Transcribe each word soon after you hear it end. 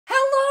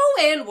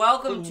and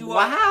welcome to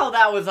Wow,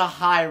 that was a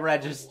high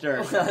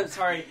register. I'm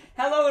sorry.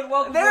 Hello and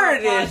welcome to our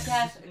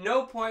podcast,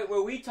 No Point,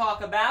 where we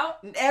talk about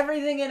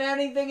everything and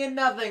anything and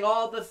nothing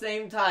all at the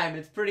same time.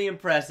 It's pretty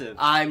impressive.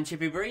 I'm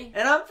Chippy Bree.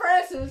 And I'm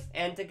Francis.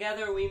 And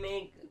together we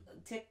make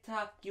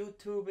TikTok,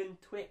 YouTube,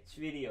 and Twitch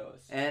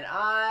videos. And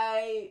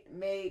I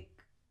make...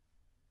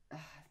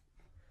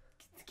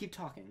 Keep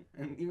talking.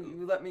 And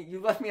you left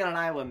me on an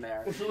island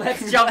there.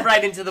 Let's jump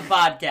right into the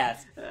podcast.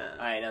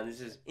 Alright, now this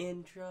is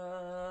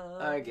intro.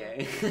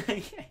 Okay.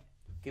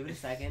 Give it a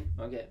second.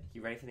 Okay.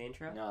 You ready for the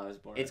intro? No, I was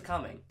bored. It's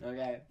coming.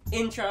 Okay.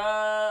 Intro.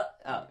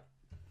 Oh,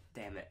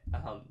 damn it.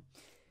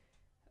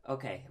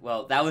 Okay.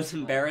 Well, that was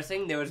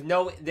embarrassing. There was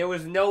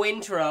no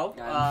intro.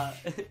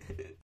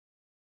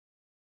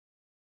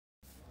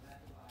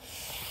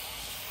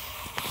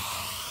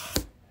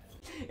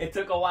 It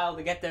took a while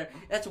to get there.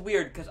 That's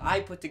weird, because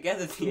I put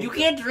together the intro. You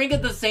can't drink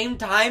at the same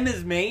time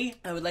as me?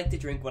 I would like to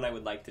drink when I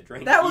would like to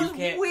drink. That was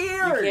weird.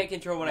 You can't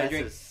control when I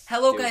drink.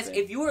 Hello, guys.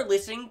 If you are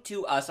listening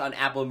to us on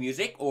Apple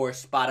Music or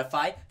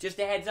Spotify, just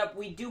a heads up,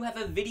 we do have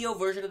a video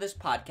version of this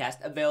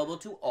podcast available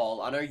to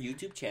all on our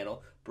YouTube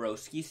channel,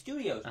 Broski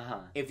Studios.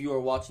 If you are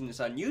watching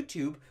this on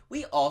YouTube,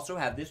 we also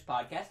have this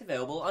podcast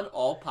available on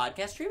all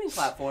podcast streaming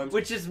platforms.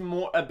 Which is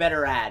a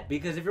better ad,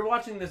 because if you're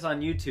watching this on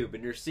YouTube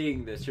and you're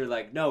seeing this, you're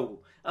like, no,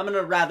 I'm going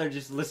to rather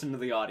just listen to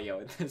the audio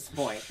at this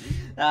point.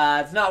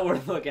 It's not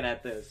worth looking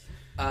at this.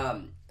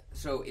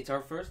 So it's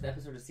our first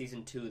episode of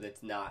season 2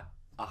 that's not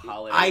a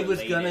holiday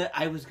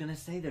I was gonna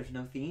say there's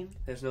no theme.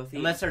 There's no theme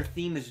unless our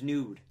theme is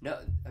nude. No.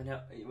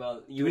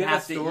 Well, you would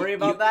have a story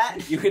about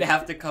that. You would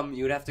have to come.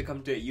 You would have to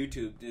come to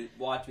YouTube to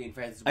watch me and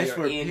Francis. I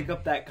swear, pick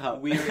up that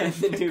cup. We are in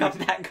the nude. Pick up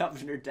that cup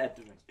and you're dead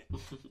to me.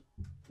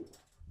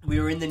 We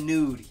are in the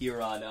nude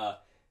here on.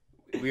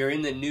 We are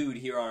in the nude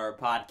here on our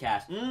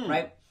podcast,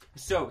 right?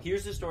 So,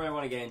 here's the story I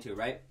want to get into,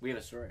 right? We have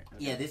a story.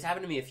 Okay. Yeah, this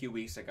happened to me a few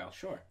weeks ago.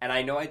 Sure. And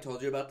I know I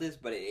told you about this,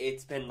 but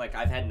it's been, like,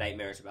 I've had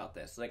nightmares about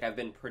this. Like, I've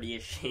been pretty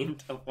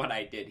ashamed of what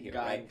I did here,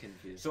 right? I'm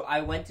confused. So,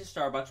 I went to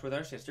Starbucks with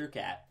our sister,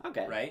 Kat.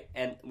 Okay. Right?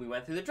 And we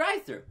went through the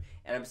drive-thru.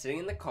 And I'm sitting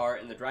in the car,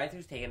 and the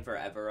drive-thru's taking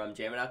forever. I'm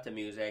jamming out to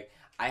music.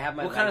 I have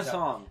my What kind of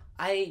song?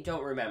 I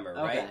don't remember,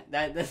 okay. right?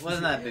 That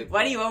wasn't that big.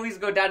 Why do you always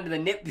go down to the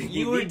nitpicking?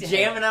 You were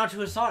jamming out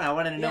to a song. I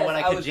wanted to know what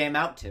I could jam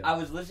out to. I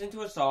was listening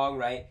to a song,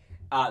 right?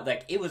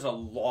 It was a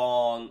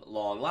long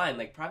line,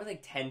 like probably like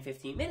 10,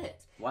 15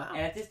 minutes. Wow.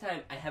 And at this time,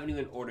 I haven't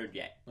even ordered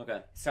yet.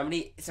 Okay.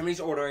 Somebody's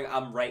ordering,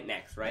 I'm right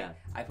next, right? Yeah.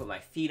 I put my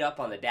feet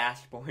up on the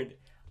dashboard.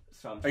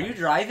 So Are you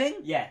driving?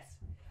 Yes.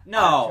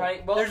 No.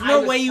 There's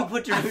no way you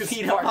put your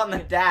feet up on the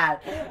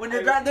dash. When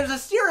you're driving, there's a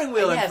steering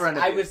wheel in front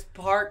of you. I was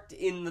parked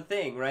in the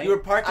thing, right? You were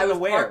parked in the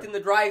where? I was parked in the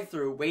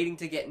drive-thru waiting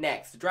to get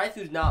next. The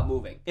drive-thru's not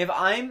moving. If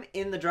I'm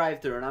in the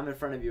drive-thru and I'm in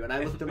front of you and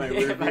I look to my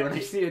rear view and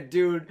I see a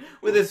dude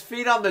with his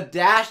feet on the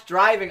dash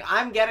driving,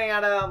 I'm getting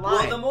out of that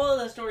line. Well, the moral of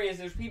the story is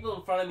there's people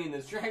in front of me in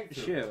this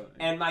drive-thru. Sure.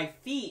 And my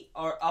feet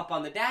are up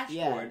on the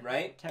dashboard,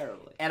 right?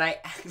 Terribly. And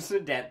I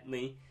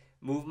accidentally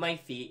move my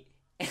feet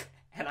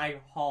and I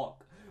honk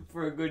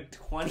for a good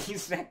 20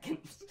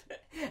 seconds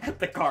at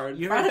the car in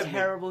front of me. You're a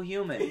terrible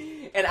human.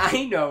 And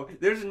I know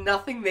there's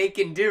nothing they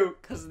can do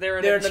because they're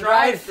in the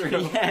drive-thru.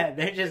 Yeah,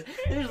 they're just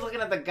looking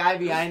at the guy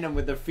behind them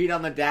with their feet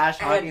on the dash,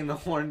 honking the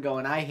horn,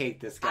 going, I hate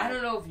this guy. I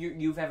don't know if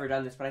you've ever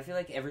done this, but I feel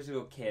like every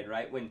single kid,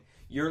 right? When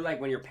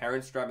your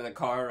parents driving the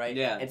car, right?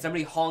 Yeah. And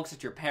somebody honks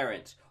at your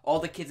parents. All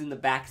the kids in the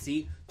back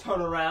seat turn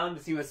around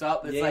to see what's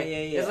up. It's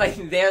It's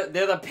like they're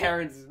the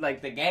parents,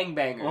 like the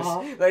gangbangers.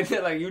 Uh-huh. Like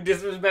they're like, you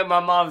disrespect my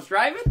mom's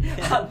driving,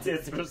 I'll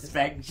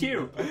disrespect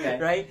you. Okay.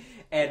 Right?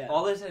 And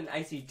all of a sudden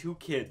I see two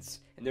kids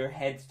and their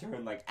heads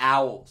turn like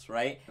owls,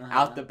 right?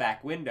 Out the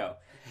back window.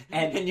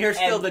 And you're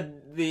still the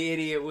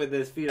idiot with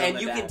his feet on the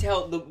dash. And you can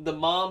tell the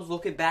mom's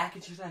looking back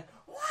and she's like,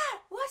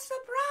 what? What's the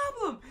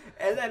problem?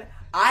 And then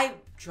I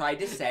tried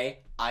to say,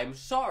 I'm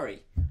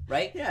sorry,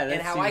 right? Yeah, that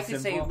and how I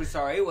could say I'm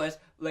sorry was,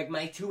 like,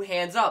 my two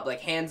hands up.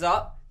 Like, hands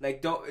up.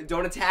 Like,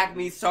 don't attack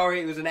me.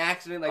 Sorry, it was an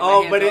accident. Like,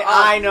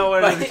 I know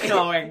where it's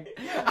going.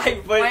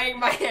 I'm playing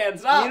my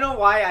hands up. You know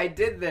why I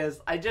did this?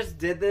 I just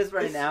did this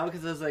right now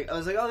because I was like,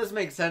 oh, this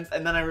makes sense.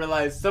 And then I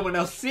realized someone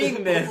else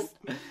seeing this.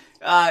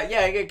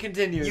 Yeah,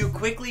 continue. You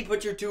quickly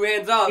put your two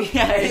hands up.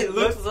 Yeah, it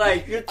looks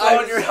like you're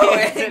throwing your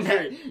hands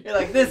angry. You're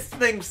like, this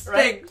thing stinks.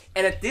 Right?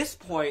 And at this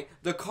point,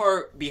 the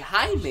car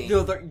behind me...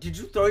 Did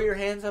you throw your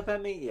hands up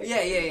at me?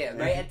 Yeah.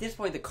 Right? At this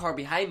point, the car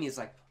behind me is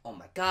like, oh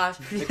my gosh,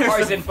 the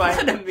car's in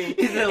front of me.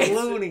 He's a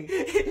loony.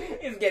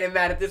 He's getting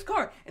mad at this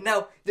car. And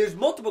now, there's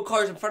multiple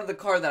cars in front of the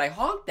car that I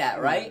honked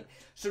at, right? Yeah.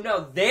 So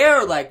now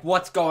they're like,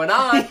 what's going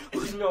on?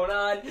 What's going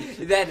on?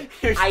 Then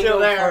I know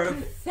for a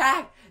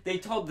fact... They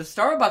told the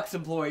Starbucks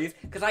employees,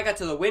 because I got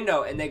to the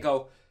window, and they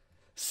go,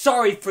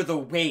 sorry for the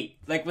wait.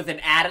 Like, with an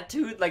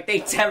attitude. Like, they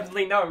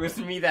definitely know it was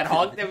me that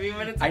honked a few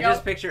minutes ago. I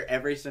just picture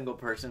every single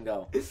person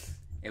go,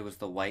 it was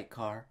the white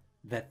car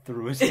that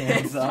threw his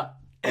hands up.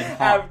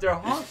 After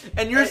honking.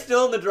 And you're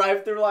still in the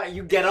drive-thru line.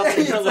 You get up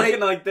and you're looking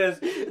like this.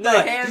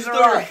 The hands are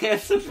your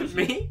hands up at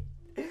me.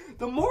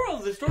 The moral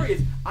of the story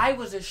is, I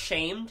was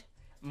ashamed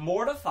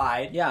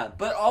mortified. Yeah.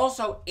 But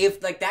also,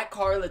 if like that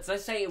car, let's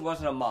say it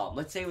wasn't a mom.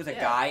 Let's say it was a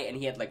guy and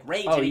he had like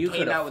rage and he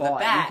came out with a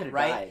bat,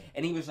 right? Died.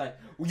 And he was like,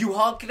 "Were you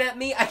honking at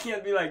me?" I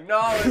can't be like, "No,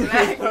 it was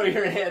that." Throw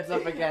your hands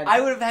up again.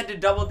 I would have had to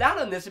double down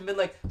on this and been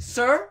like,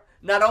 "Sir,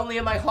 not only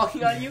am I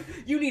honking on you,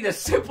 you need a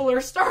simpler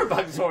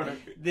Starbucks order."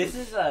 This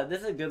is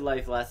a good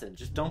life lesson.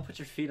 Just don't put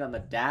your feet on the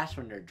dash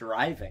when you're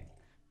driving.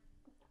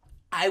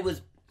 I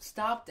was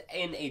stopped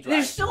in a drive.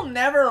 There's still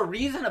never a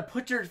reason to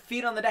put your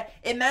feet on the dash.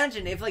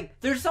 Imagine if like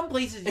there's some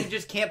places you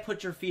just can't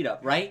put your feet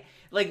up, right?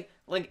 Like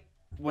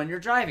when you're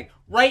driving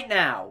right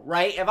now,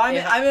 right? If I'm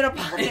in a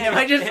if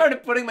I just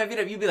started putting my feet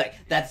up, you'd be like,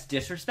 "That's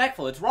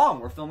disrespectful. It's wrong.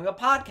 We're filming a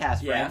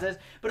podcast, Francis."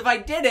 But if I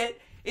did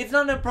it, it's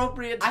not an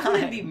appropriate time. I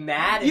wouldn't be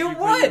mad. If you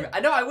would. I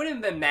know. I wouldn't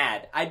have been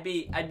mad. I'd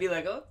be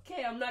like,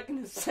 okay, I'm not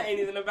going to say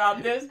anything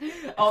about this.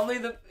 Only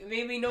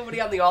maybe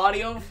nobody on the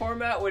audio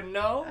format would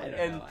know. I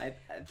don't know. I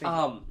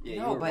think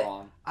you were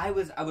wrong. I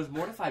was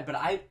mortified, but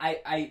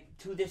I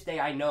to this day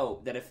I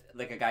know that if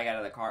like a guy got out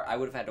of the car, I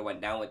would have had to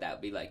went down with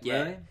that. Be like,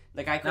 yeah, really?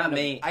 Like I couldn't. Not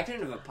me. I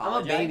couldn't have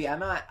apologized. I'm a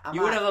baby.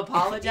 You would have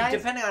apologized,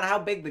 depending on how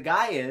big the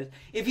guy is.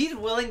 If he's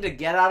willing to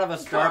get out of a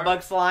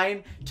Starbucks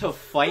line to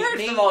fight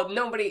me, first of all,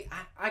 nobody.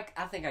 I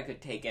think I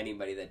could take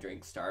anybody that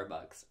drinks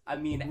Starbucks. I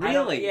mean,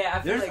 really?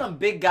 There's some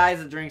big guys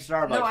that drink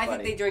Starbucks. No, I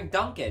think they drink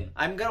Dunkin'.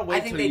 I'm gonna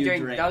wait till you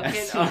drink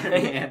Dunkin'. Sorry,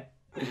 man.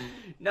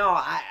 No,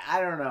 I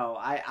don't know.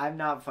 I'm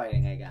not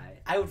fighting a guy.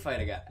 I would fight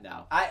a guy.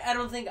 No, I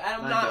don't think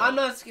I'm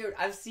not scared.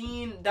 I've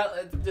seen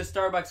the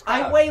Starbucks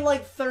crowd. I weigh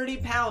like 30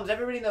 pounds.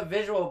 Everybody in the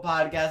visual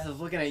podcast is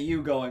looking at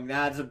you going,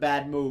 "That's a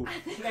bad move."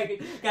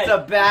 It's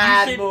a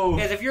bad move.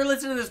 Guys, if you're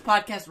listening to this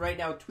podcast right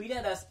now, tweet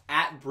at us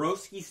at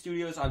Broski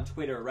Studios on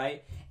Twitter,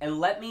 right? And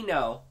let me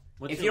know.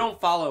 If you don't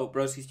follow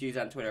Broski Studios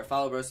on Twitter,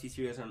 follow Broski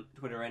Studios on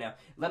Twitter right now.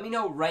 Let me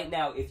know right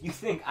now if you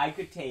think I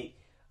could take,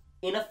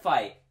 in a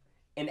fight,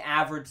 an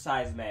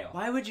average-sized male.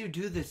 Why would you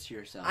do this to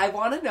yourself? I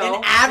want to know.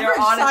 An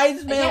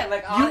average-sized male? Yeah,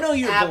 like you know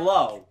you're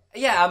below.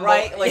 Yeah, I'm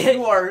right? Like,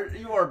 you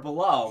are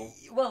below.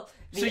 Well,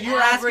 so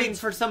you're asking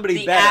for somebody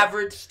the better. The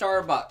average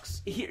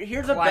Starbucks.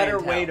 Here's a better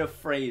way to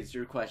phrase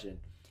your question.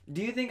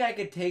 Do you think I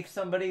could take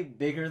somebody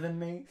bigger than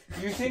me?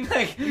 Do you think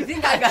I could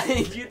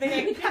do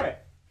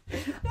it?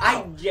 No.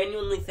 I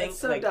genuinely think that's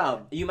so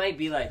dumb. You might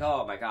be like,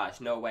 "Oh my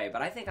gosh, no way!"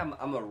 But I think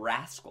I'm a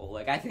rascal.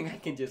 Like I think I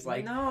can just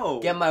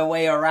get my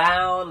way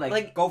around,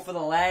 like go for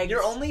the legs.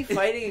 Your only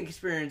fighting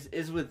experience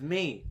is with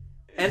me,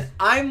 and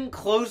I'm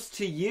close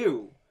to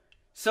you,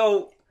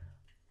 so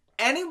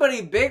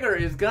anybody bigger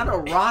is gonna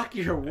rock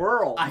your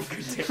world. I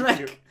could take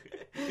you.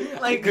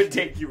 I could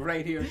take you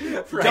right here.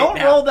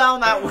 Don't roll down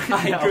that window.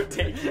 I could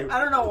take you. I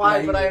don't know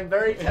why, but I am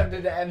very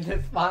tempted to end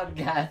this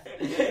podcast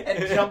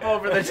and jump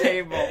over the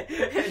table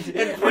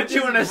and put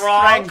you in a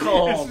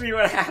stranglehold. See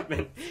what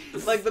happens.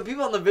 Like the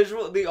people on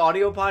the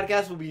audio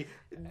podcast will be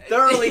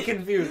thoroughly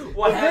confused.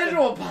 The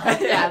visual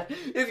podcast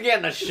is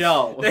getting a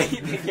show. They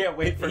can't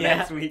wait for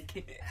next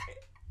week.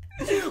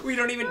 We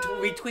don't even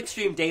we Twitch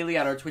stream daily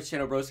on our Twitch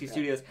channel, Broski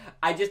Studios.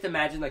 I just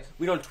imagine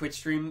we don't Twitch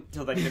stream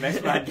till the next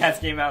podcast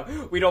came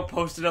out. We don't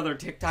post another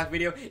TikTok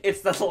video.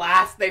 It's the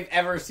last they've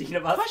ever seen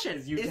of us. Question: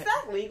 Is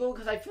that legal?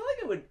 Because I feel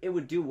like it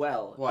would do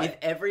well if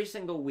every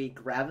single week,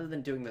 rather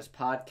than doing this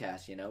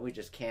podcast, we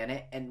just can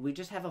it and we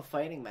just have a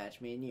fighting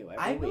match, me and you.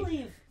 Every week.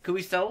 Believe. Could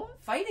we still?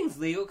 Fighting's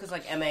legal because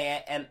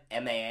MMA,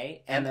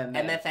 MMA,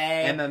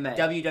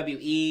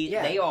 WWE,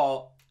 they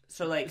all.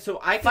 So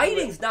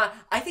fighting's not.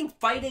 I think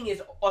fighting is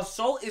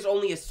assault is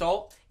only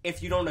assault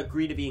if you don't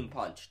agree to being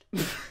punched.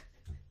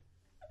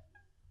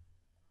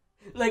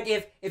 Like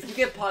if you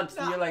get punched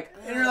and you're like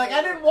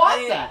I didn't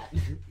want that.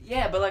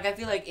 Yeah, but I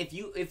feel like if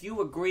you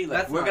agree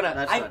I feel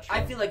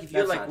like if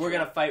you're we're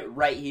gonna fight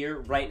right here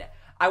right now.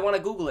 I want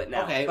to Google it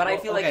now. Okay, but I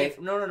feel like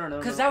no.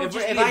 Because that would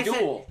just be a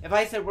duel. If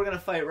I said we're gonna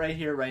fight right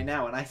here, right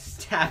now, and I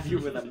stab you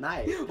with a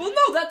knife. Well,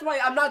 no, that's why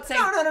I'm not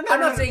saying. I'm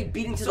not saying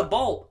beating to the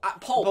pulp.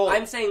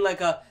 I'm saying like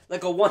a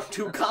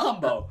 1-2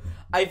 combo.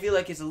 I feel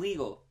like it's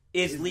illegal.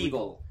 Is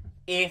legal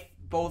if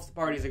both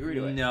parties agree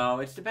to it. No,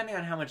 it's depending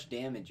on how much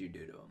damage you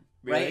do to them.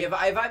 Really?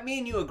 Right? If me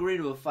and you agree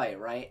to a fight,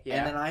 right?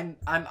 Yeah. And then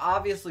I'm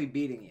obviously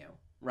beating you.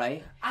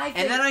 Right?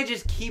 And then I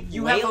just keep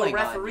you have a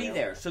referee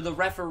there. So the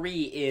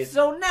referee is...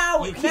 So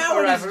now it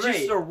is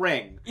just a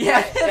ring.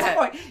 Yeah. That's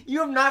why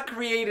you have not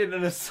created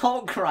an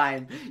assault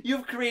crime.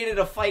 You've created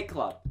a fight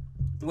club.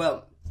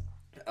 Well,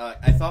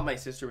 I thought my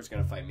sister was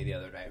going to fight me the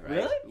other day, right?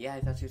 Really? Yeah,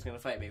 I thought she was going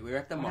to fight me. We were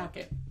at the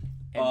market.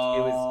 And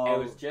it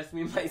was just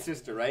me and my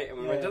sister, right? And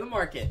we went to the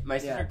market. My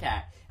sister,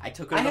 Kat. I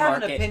took her to the market. I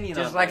have an opinion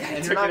just on like this, I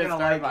and took you're her not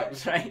to going to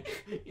Starbucks, right?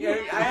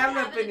 I have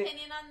an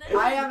opinion on this.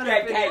 I have an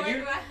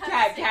opinion.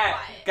 Kat.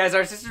 Guys,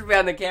 our sister's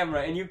behind the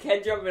camera, and you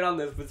can jump in on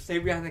this, but stay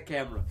behind the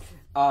camera.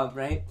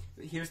 Right?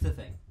 Here's the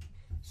thing.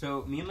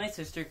 So, me and my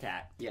sister,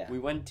 Kat, we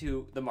went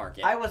to the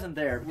market. I wasn't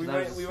there. We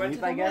went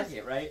to the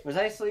market, right? Was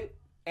I asleep?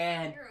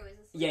 And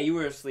yeah, you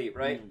were asleep,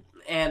 right?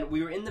 And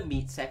we were in the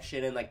meat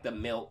section and the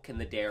milk and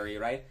the dairy,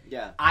 right?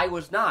 Yeah. I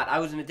was not. I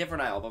was in a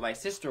different aisle, but my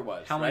sister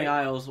was. How many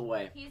aisles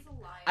away? He's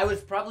a liar. I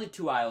was probably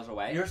 2 aisles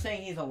away. You're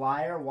saying he's a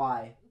liar?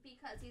 Why? Because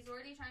because he's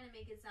already trying to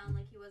make it sound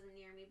like he wasn't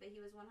near me, but he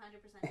was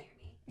 100% near me.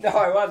 No,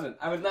 I wasn't.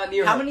 I was not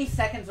near How her. many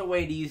seconds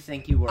away do you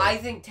think you were? I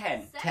think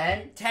 10.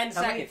 10? 10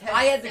 How many seconds. 10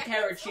 I had the seconds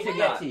carriage. She to did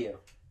get not. to you.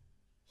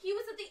 He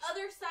was at the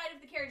other side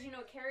of the carriage. You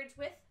know, a carriage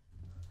with?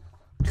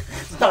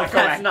 That's not correct.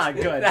 That's not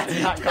good. That's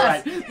not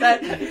correct.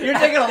 You're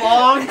taking a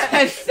long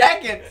 10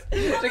 seconds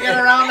to get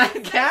around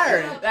that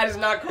carriage. That is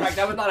not correct.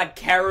 That was not a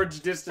carriage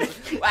distance.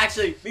 Well,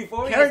 actually,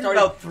 before we get Carriage started,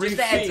 about 3 just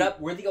a heads feet. up,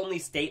 we're the only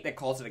state that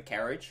calls it a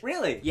carriage.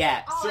 Really?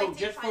 Yeah, Oh, I so did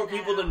just for find that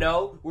people to out.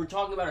 know, we're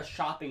talking about a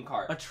shopping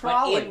cart. A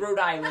trolley. But in Rhode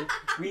Island,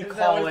 we Is that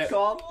call what it... it's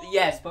called?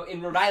 Yes, but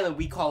in Rhode Island,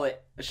 we call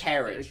it a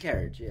carriage. A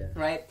carriage, yeah.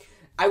 Right?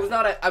 I was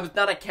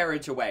not a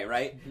carriage away,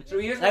 right? So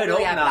here's I what would really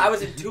hope happened. not. I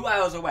was in 2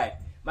 aisles away.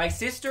 My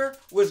sister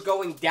was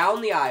going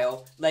down the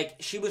aisle, like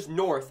she was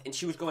north and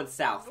she was going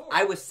south.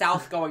 I was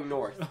south going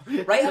north.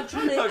 Right? I'm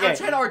trying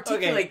to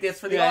articulate this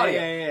for the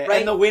audio. Yeah. Right?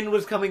 And the wind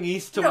was coming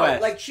east to No,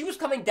 west. like she was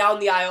coming down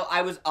the aisle,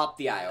 I was up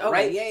the aisle, Okay,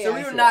 right? yeah, so I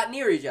we were see not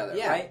near each other,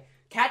 Yeah. right?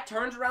 Kat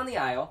turns around the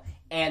aisle,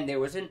 and there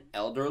was an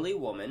elderly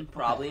woman,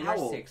 probably in her How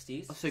old?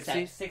 60s.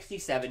 60s?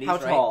 60s, 70s, How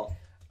right? tall?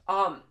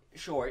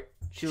 Short.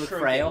 She looked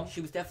Shrinking. frail?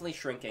 She was definitely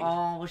shrinking.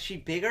 Oh, was she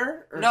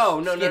bigger? Or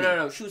No.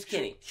 skinny? She was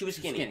skinny. She was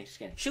skinny.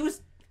 Skinny. She was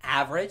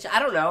average. I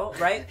don't know,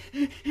 right?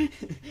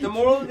 The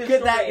moral of this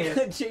Could story is...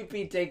 Could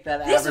JP take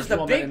that This average is the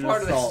woman big and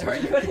part of the assault? story.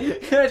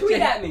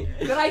 Tweet at me.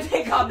 Could I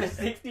take on the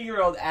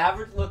 60-year-old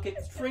average-looking,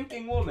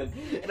 shrinking woman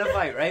in a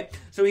fight, right?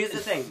 So here's the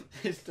thing.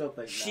 I still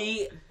think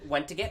She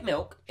went to get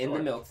milk in Sure.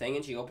 the milk thing,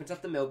 and she opens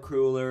up the milk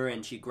cooler,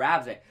 and she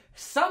grabs it.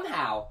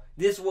 Somehow,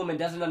 this woman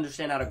doesn't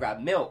understand how to grab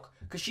milk,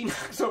 because she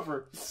knocks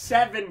over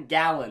 7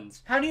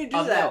 gallons. How do you do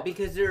of that? milk.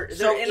 Because they're in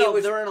a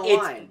it's,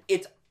 line.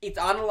 It's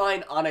on a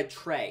line on a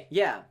tray,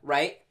 Yeah.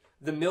 right?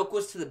 The milk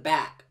was to the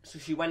back, so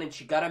she went and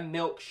she got a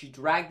milk. She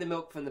dragged the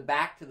milk from the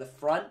back to the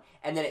front,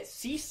 and then it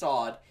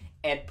seesawed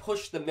and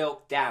pushed the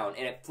milk down,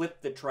 and it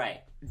flipped the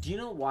tray. Do you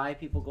know why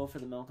people go for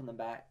the milk in the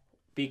back?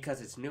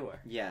 Because it's newer.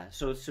 Yeah.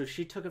 So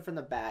she took it from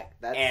the back.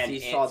 That And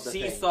seesawed it the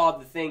thing. seesawed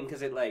the thing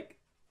because it, like,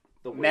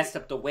 The weight. messed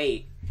up the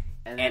weight.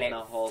 And And then it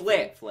the whole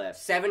flipped. thing flipped.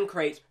 7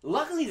 crates.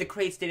 Luckily, the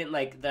crates didn't,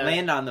 like, the...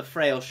 Land on the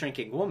frail,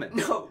 shrinking woman.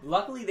 No,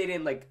 luckily they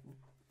didn't, like...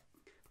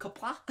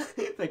 Kapla?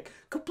 Like,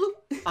 kaploop?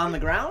 On the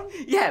ground?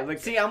 Yeah, like...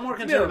 See, I'm more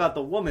concerned No. about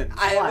the woman.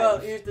 Well,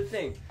 here's the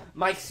thing.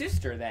 My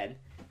sister, then,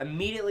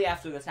 immediately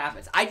after this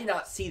happens, I did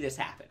not see this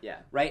happen. Yeah.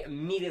 Right?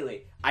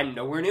 Immediately. I'm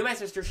nowhere near my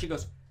sister. She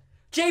goes,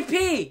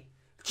 JP!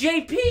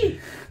 JP!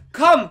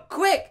 Come,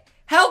 quick!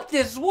 Help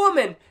this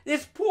woman!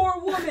 This poor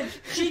woman!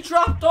 She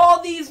dropped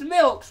all these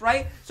milks,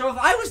 right? So if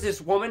I was this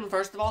woman,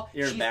 first of all,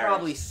 You're she's embarrassed.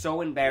 probably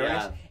so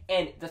embarrassed.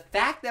 And the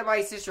fact that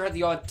my sister had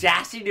the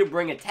audacity to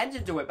bring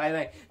attention to it by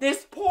like,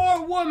 this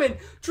poor woman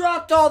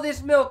dropped all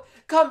this milk.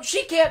 Come,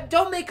 she can't,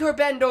 don't make her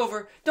bend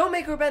over. Don't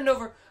make her bend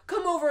over.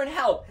 Come over and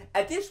help.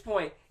 At this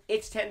point,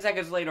 it's 10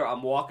 seconds later.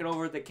 I'm walking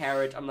over to the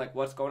carriage. I'm like,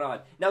 what's going on?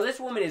 Now this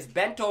woman is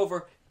bent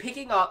over,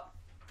 picking up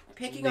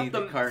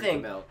the carton thing.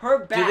 of milk.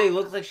 Her back. Do they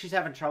look like she's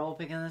having trouble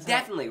picking this up?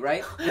 Definitely,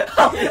 right?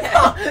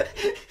 I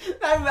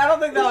don't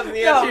think that was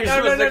the answer you're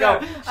supposed to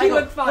go. She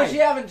looked fine. Was she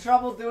having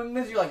trouble doing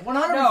this? You're like, 100%.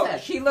 No,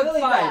 she looked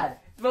really fine. bad.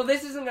 Well,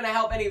 this isn't going to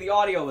help any of the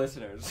audio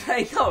listeners.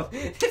 I know,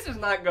 this is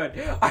not good.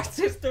 Our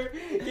sister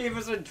gave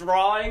us a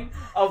drawing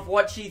of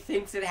what she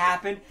thinks had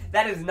happened.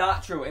 That is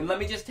not true. And let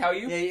me just tell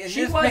you, Yeah, in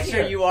she this was picture,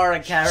 here. you are a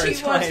carriage. She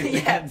was, fighting yeah,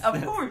 against of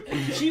them. course.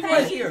 She And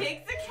was he here.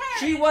 takes the carrot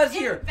She was and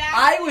here. backs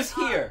I it was up.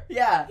 here.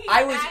 Yeah. He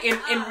I was backs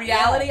in up.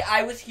 reality.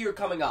 I was here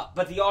coming up,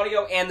 but the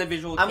audio and the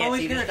visual I'm can't always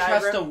see going this to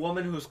trust diagram. a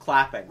woman who's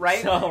clapping.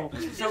 Right? So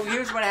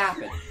here's what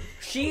happened.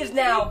 She is He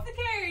now. takes the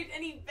carrot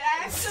and he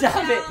backs Stop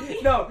down.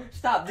 it! No,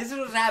 stop. This is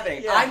what's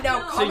happening. Yeah. I'm now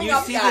No. coming So you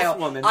up see the this aisle.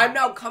 woman. I'm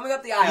now coming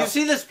up the aisle. you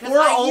see this 'Cause poor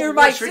I old hear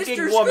my shrinking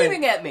sister woman.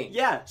 screaming at me.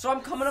 Yeah. So I'm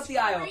coming up the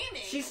aisle.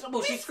 Screaming. She's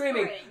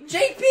screaming.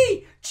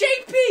 Whispering.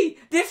 JP!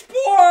 This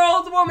poor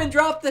old woman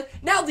dropped the.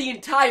 Now the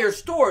entire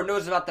store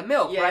knows about the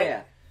milk, Yeah, right?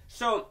 yeah.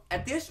 So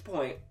at this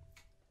point,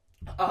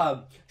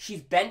 she's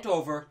bent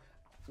over,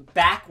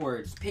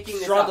 backwards, picking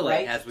this Struggling, up,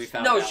 right? as we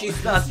found No, out.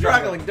 she's not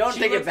struggling. Don't She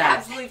take it looks back.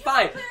 absolutely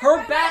fine.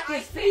 Her back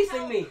is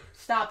facing me.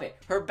 Stop it.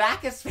 Her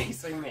back is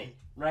facing me.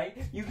 Right?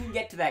 You can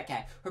get to that,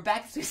 Cat. Her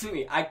back is facing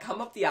me. I come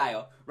up the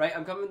aisle, right?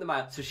 I'm coming up the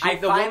aisle. So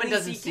the woman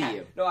doesn't see Cat.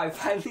 you. No, I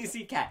finally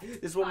see Cat.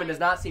 This woman Fine. does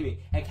not see me.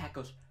 And Cat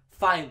goes,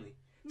 finally.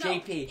 No,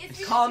 JP,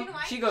 it's- come. you know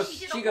why? She goes,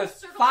 She did a whole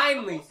circle around the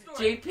finally, whole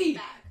store JP,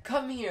 back.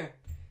 come here.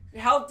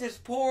 Help this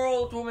poor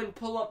old woman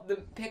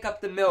pick up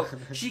the milk.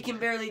 She can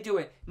barely do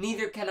it.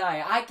 Neither can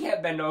I. I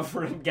can't bend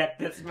over and get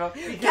this milk.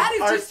 Cat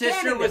is Our just sister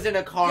standing was there. in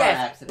a car Yes,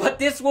 accident. but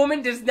this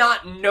woman does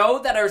not know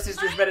that our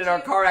sister's been in a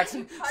car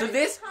accident. So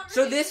this,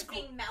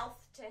 being mouthed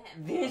to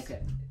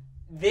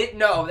him.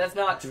 no, that's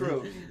not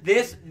true.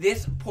 This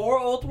poor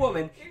old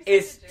woman Your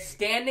is sister.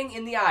 standing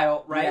in the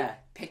aisle, right? Yeah.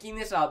 Picking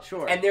this up,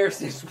 Sure. and there's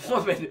this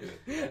woman,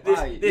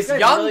 Wow, you this guys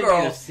young really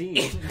girl, made a scene.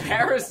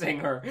 embarrassing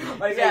her.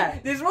 Like, Yeah.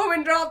 hey, this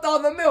woman dropped all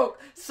the milk.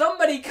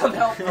 Somebody come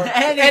help her.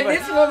 And Anybody.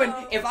 this woman,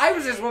 if I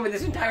was this woman,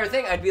 this entire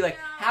thing, I'd be like,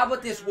 how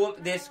about this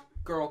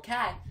girl,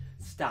 Cat,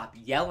 stop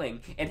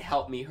yelling and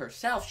help me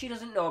herself. She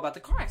doesn't know about the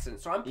car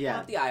accident. So I'm pulling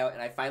up the aisle,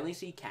 and I finally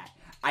see Kat.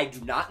 I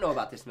do not know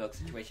about this milk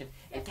situation.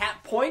 And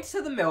Kat points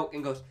to the milk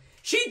and goes,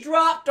 "She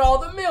dropped all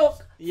the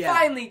milk! Yeah.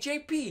 Finally,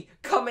 JP,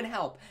 come and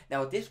help."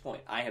 Now, at this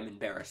point, I am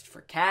embarrassed for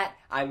Kat.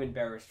 I'm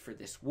embarrassed for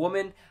this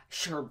woman.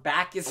 Her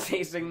back is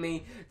facing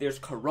me. There's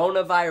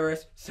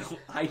coronavirus. So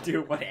I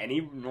do what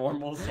any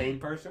normal, sane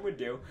person would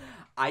do.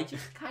 I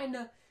just kind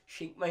of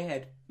shake my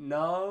head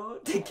no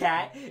to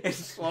Kat and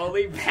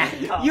slowly back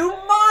up. You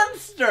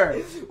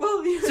monster!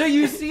 Well, So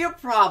you see a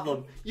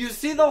problem, you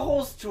see the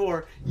whole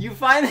store, you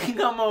finally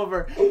come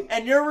over,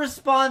 and your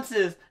response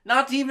is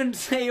not to even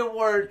say a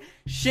word,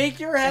 shake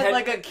your head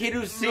like a kid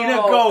who's seen a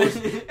ghost,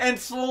 and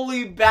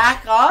slowly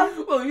back up?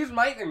 Well, here's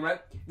my thing,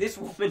 right? This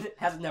woman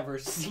has never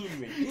seen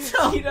me.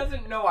 So- She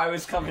doesn't know I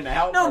was coming to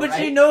help No, her, but right?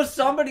 she knows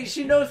somebody,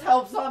 she knows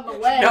help's on the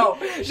way.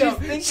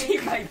 She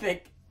might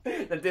think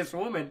that this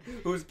woman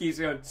who keeps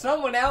going,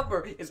 someone help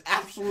her, is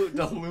absolute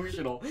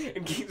delusional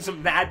and keeps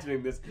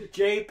imagining this.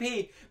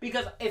 JP.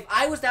 Because if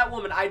I was that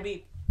woman, I'd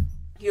be,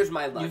 here's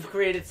my logic. You've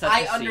created such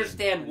I a scene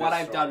understand in what this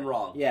I've story. done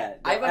wrong. Yeah,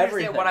 I understand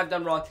everything. what I've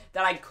done wrong,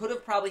 that I could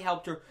have probably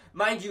helped her.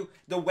 Mind you,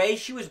 the way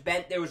she was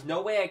bent, there was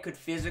no way I could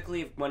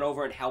physically have went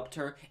over and helped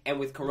her, and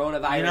with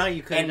coronavirus, You know,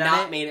 you could have and done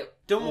not it. made it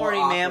Don't more worry,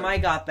 ma'am, awkward. I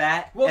got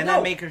that. Well, and no,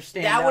 then make her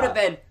stand that would have up.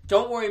 been,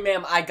 don't worry,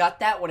 ma'am, I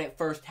got that when it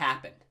first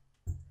happened.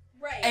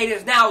 Right. It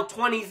is now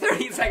 20,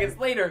 30 seconds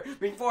later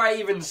before I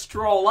even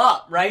stroll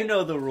up, right? You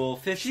know the rule,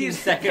 15 She's-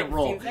 second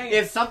rule. 15 seconds.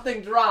 If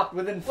something dropped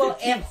within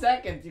 15 if-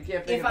 seconds, you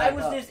can't pick If it I back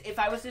was up. if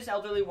I was this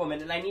elderly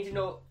woman and I need to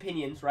know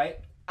opinions, right?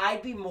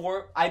 I'd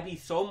be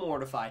so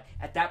mortified.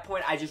 At that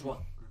point, I just want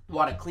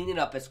to clean it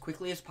up as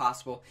quickly as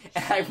possible,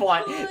 and I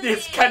want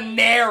this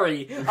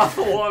canary of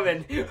a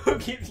woman who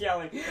keeps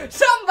yelling,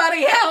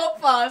 "Somebody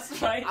help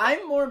us!" Right?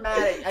 I'm more mad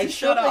at I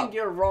still Shut up. think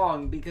you're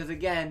wrong because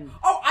again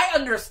Oh, I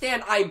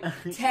understand I'm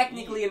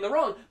technically in the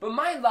wrong, but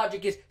my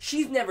logic is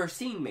she's never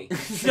seen me.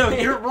 no,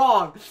 you're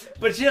wrong,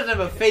 but she doesn't have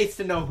a face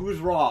to know who's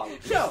wrong.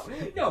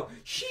 No,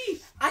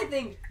 I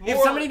think If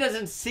more- somebody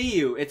doesn't see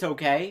you, it's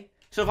okay.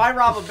 So if I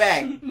rob a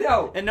bank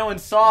No, and no one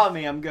saw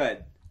me, I'm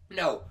good.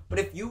 no, but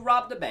if you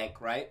rob the bank,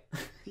 right?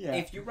 Yeah.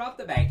 If you rob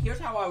the bank, here's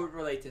how I would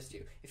relate this to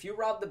you. If you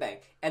rob the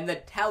bank and the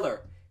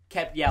teller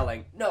kept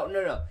yelling,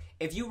 no.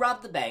 If you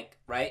rob the bank,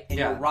 right, and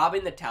you're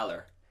robbing the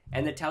teller,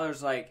 and the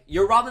teller's like,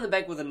 you're robbing the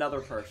bank with another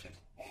person,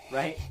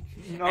 right?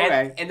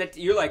 Okay. And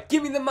you're like,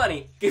 give me the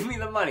money.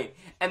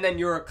 And then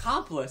your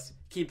accomplice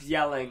keeps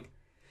yelling,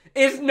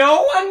 is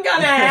no one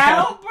gonna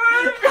help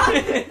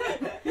her?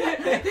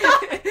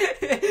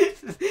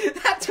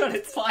 That's what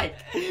it's like.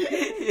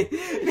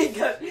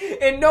 Because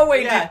in no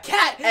way did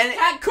Kat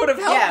could have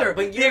helped her.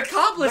 But the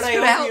accomplice but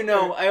could have helped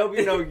her. I hope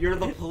you know you're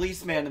the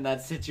policeman in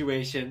that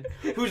situation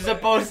who's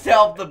supposed to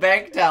help the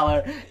bank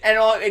teller,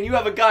 and you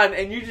have a gun,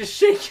 and you just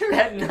shake your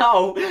head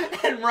no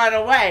and run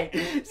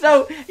away.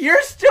 So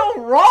you're still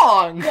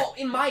wrong. Well,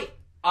 in my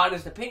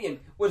honest opinion,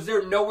 was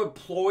there no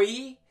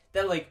employee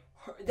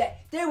that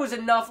there was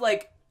enough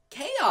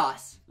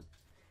chaos?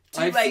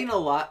 I've seen a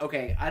lot.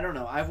 Okay, I don't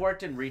know. I've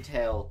worked in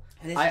retail.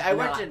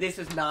 This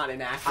is not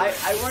an accurate.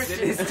 I worked in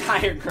this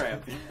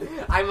diagram.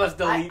 I must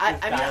delete this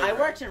diagram. I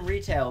worked in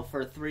retail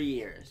for 3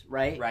 years,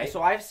 right? Right.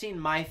 So I've seen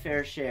my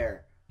fair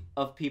share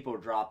of people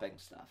dropping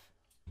stuff,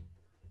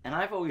 and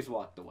I've always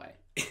walked away.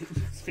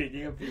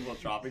 Speaking of people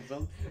dropping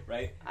stuff,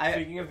 right? I-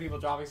 Speaking of people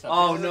dropping stuff,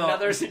 Oh, this is no.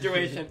 another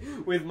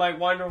situation with my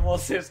wonderful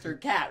sister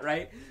Kat,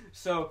 right?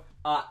 So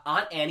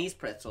Aunt Annie's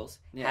Pretzels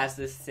has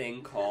this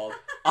thing called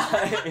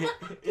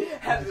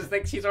has this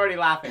thing. She's already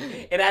laughing.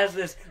 It has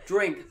this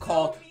drink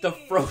called the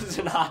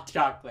frozen hot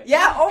chocolate.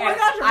 Yeah. Oh my And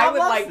gosh. I would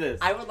loves like this.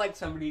 I would like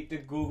somebody to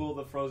Google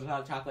the frozen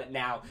hot chocolate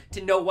now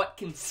to know what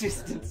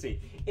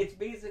consistency. It's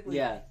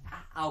basically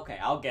Okay,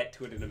 I'll get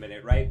to it in a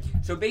minute, right?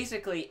 So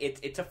basically,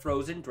 it's a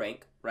frozen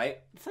drink, right?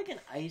 It's like an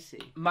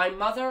icy. My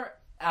mother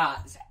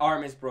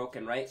arm is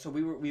broken, right? So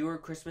we were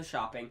Christmas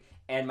shopping,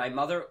 and my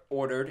mother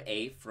ordered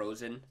a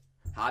frozen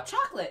hot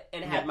chocolate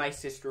and had my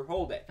sister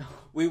hold it.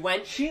 We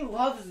went. She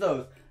loves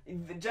those.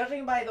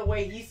 Judging by the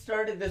way he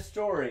started the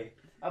story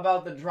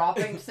about the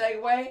dropping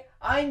segue,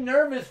 I'm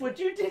nervous what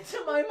you did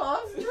to my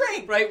mom's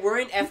drink. Right, we're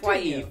in FYE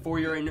Continue. for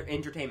your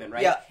entertainment,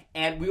 right? Yeah.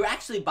 And we were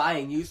actually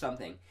buying you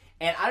something,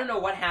 and I don't know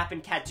what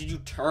happened, Kat. Did you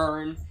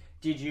turn?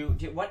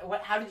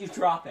 What? How did you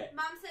drop it?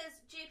 Mom says,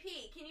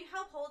 JP, can you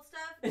help hold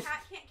stuff?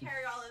 Kat can't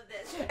carry all of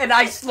this. And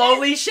I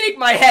slowly shake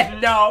my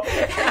head no,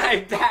 and I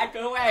back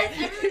away.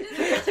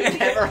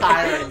 Never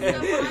hired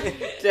me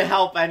to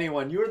help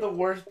anyone. You were the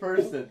worst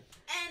person.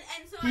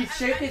 And so He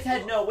shook his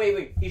head no.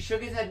 Wait. He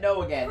shook his head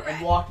no again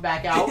and walked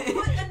back out.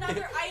 Put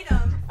another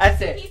item. That's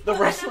He it. The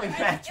put wrestling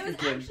another match item. It was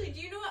begins. actually, do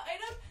you know what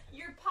item?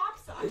 Your pop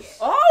socket.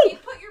 Oh! He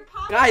put your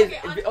pop Guys,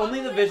 socket on top only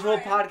of the my visual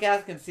arm.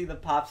 podcast can see the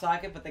pop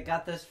socket, but they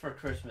got this for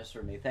Christmas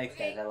for me. Thanks,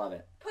 guys. Okay. I love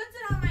it. Puts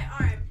it on my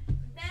arm.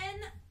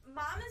 Then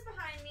Mom is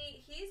behind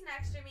me. He's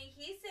next to me.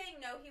 He's saying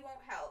no, he won't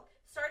help.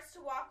 starts to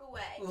walk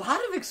away. A lot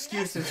of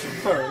excuses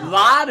for her. A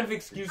lot of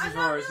excuses I'm for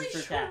not her really sister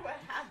sure cat. what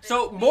happened.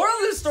 So, moral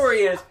of the story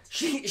is,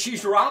 she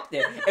dropped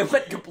it. It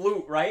went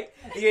kaploot, right?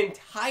 The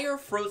entire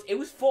it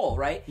was full,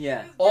 right?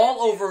 Yeah.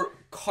 All over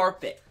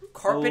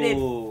carpeted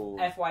Ooh.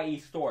 FYE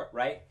store,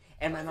 right?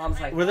 And my mom's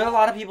like, Were there a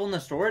lot of people in the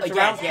store? It's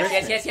around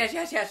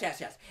Christmas.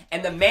 yes.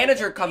 And the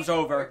manager comes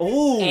over.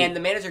 Ooh. And the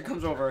manager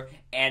comes over,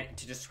 and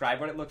to describe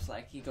what it looks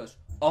like, he goes,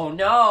 "Oh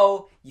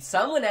no,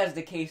 someone has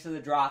the case of the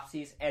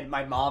dropsies." And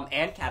my mom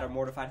and Kat are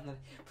mortified. I'm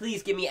like,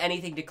 "Please give me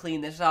anything to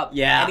clean this up."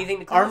 Yeah. Anything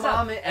to clean this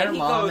up. Our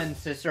mom and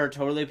sister are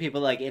totally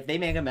people, like, if they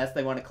make a mess,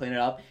 they want to clean it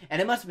up. And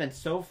it must have been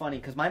so funny,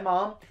 because my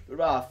mom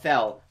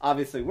fell.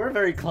 Obviously, we're a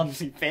very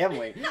clumsy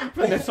family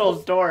for this whole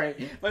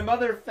story. My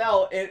mother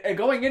fell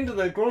going into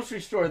the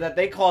grocery store that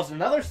they caused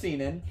another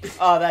scene in,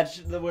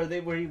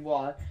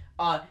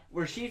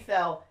 where she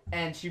fell,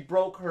 and she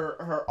broke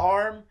her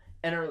arm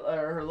and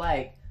her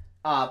leg.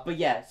 But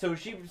yeah, so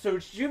she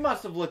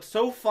must have looked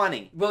so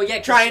funny. Well,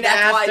 yeah, trying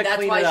that's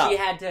why up. she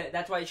had to.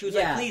 That's why she was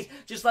like, "Please,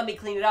 just let me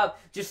clean it up.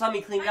 Just let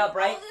me clean it up,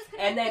 right?"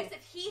 And then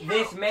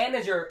this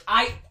manager,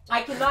 I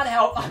cannot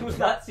help. I was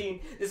not seen.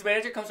 This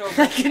manager comes over.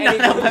 I cannot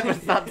help. I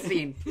was not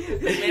seen.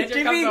 This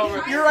manager comes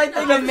over. You're right.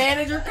 The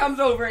manager comes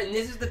over, and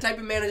this is the type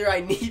of manager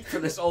I need for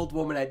this old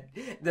woman at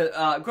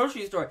the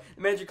grocery store.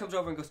 The manager comes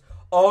over and goes,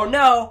 "Oh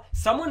no,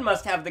 someone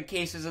must have the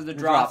cases of the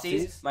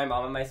dropsies." My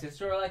mom and my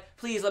sister are like,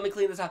 "Please let me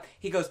clean this up."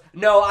 He goes,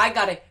 "No, I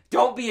got it.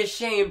 Don't be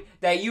ashamed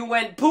that you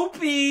went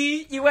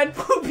poopy. You went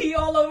poopy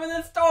all over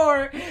the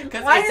store."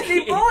 Why is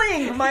he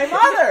bullying my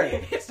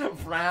mother? It's a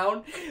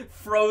brown,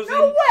 frozen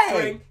No way.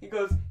 string. He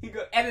goes,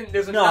 and then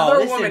there's another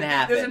this woman. didn't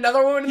happen. There's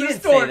another woman in He the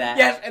didn't store. say that.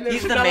 Yes, and there's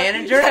He's the another,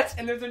 manager? Yes,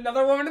 and there's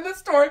another woman in the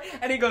store,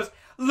 and he goes,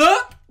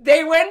 "Look,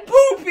 they went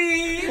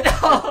poopy."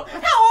 How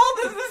old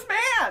is this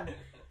man?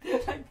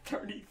 Like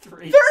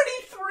 33.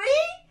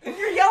 33?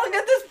 You're yelling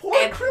at this poor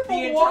And crippled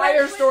the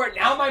entire woman? store.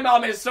 Now my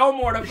mom is so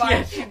mortified.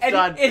 Yeah, she's and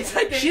done. It's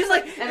like She's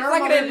like, it's and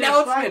like an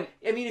announcement.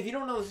 I mean, if you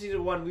don't know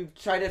season 1, we've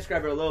tried to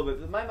describe her a little bit.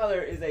 But my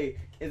mother is a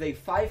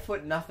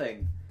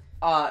 5'0",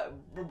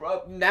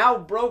 now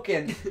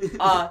broken,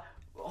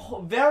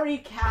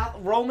 very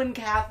Roman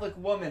Catholic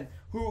woman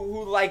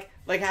who like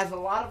has a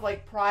lot of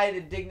like pride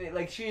and dignity.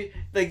 Like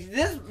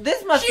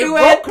this must She have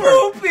went broke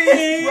her. poopy.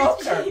 This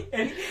broke her.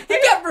 And he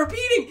kept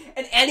repeating.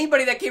 And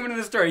anybody that came into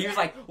the store, he was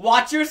like,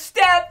 "Watch your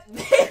step."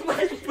 They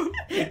went poopy.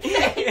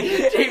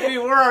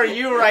 JP, where are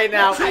you right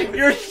now?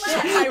 You're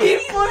you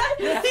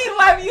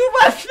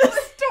left the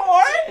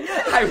store.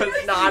 I was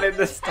not in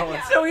the store.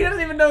 So he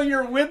doesn't even know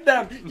you're with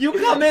them. You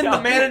come in, the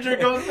manager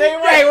goes, "They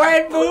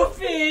went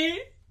poopy."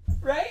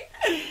 Right?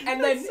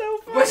 And then so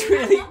funny. what's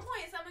really At one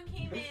point, someone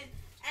came in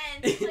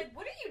and he's like,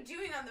 "What are you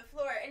doing on the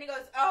floor?" And he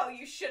goes, "Oh,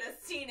 you should have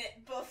seen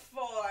it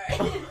before."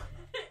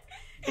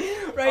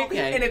 right?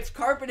 Okay. And it's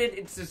carpeted.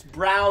 It's this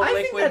brown I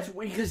liquid. think that's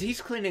weird because he's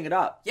cleaning it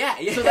up. Yeah.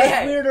 So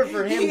that's weirder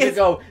for him to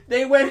go,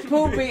 "They went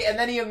poopy," and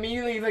then he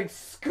immediately like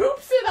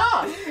scoops it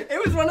up. It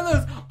was one of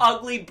those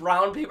ugly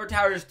brown paper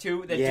towels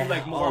too that do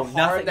like more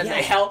hard than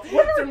they help.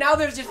 So now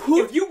there's just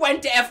if you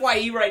went to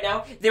FYE right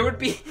now, there would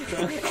be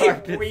a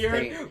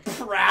weird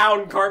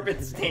brown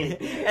carpet stain.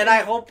 And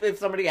I hope if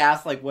somebody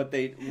asks like what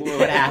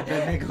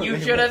happened, You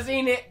should have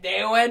seen it.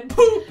 They went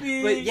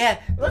poopy. But yeah,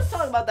 let's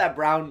talk about that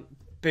brown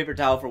paper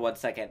towel for 1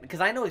 second because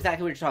I know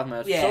exactly what you're talking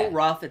about. It's so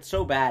rough. It's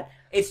so bad.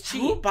 It's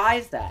cheap. Who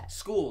buys that?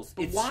 Schools.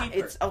 But It's why?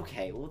 cheaper. It's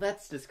okay. Well,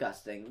 that's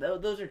disgusting.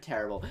 Those are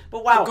terrible.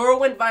 But wow, A girl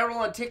went viral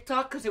on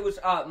TikTok because it was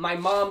my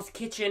mom's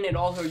kitchen and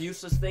all her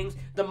useless things.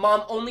 The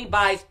mom only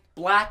buys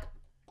black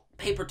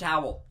paper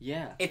towel.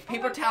 Yeah. It's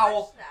paper I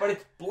towel, watched that. but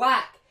it's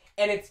black.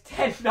 And it's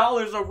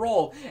 $10 a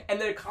roll. And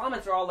the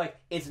comments are all like,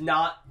 "It's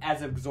not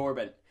as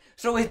absorbent."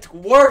 So it's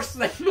worse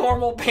than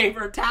normal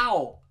paper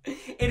towel.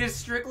 It is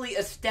strictly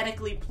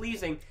aesthetically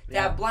pleasing to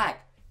have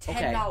black.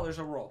 $10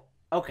 a roll.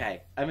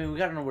 Okay, I mean we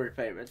gotta know where to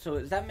pay. So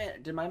is that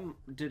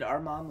did our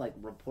mom like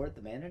report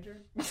the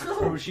manager,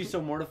 or was she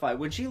so mortified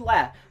when she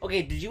left?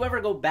 Okay, did you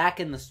ever go back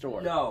in the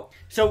store? No.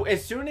 So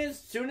as soon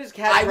as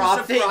Kat I was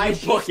drops it,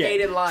 surprised you book she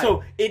stayed it. in line.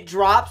 So it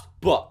drops,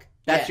 book.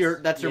 That's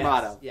Yes. your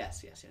motto.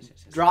 Yes.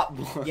 Drop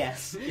book.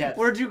 Yes.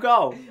 Where'd you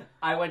go?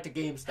 I went to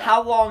GameStop.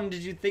 How long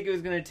did you think it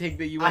was gonna take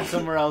that you went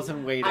somewhere else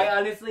and waited? I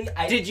honestly...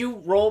 Did you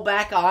roll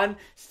back on,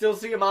 still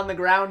see him on the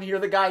ground, hear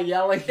the guy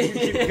yelling, and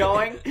keep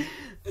going?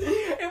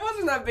 It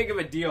wasn't that big of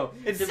a deal.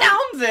 It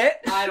sounds it.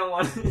 I don't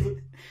want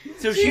to...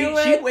 So she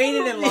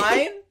waited in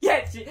line?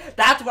 Yeah,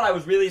 that's what I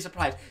was really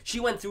surprised. She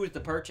went through with the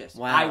purchase.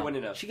 Wow. I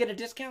wouldn't have. She get a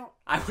discount?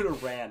 I would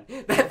have ran.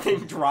 That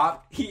thing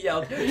dropped. He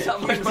yelled.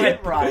 Someone You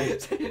did run.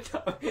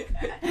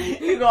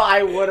 You go,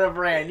 "I would have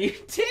ran." You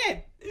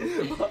did.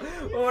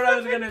 What I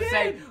was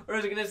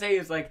gonna say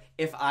is like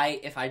if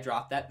I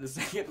drop that the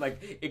second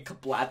like it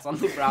kaplats on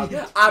the ground,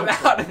 I'm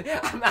out of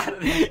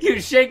there.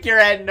 You shake your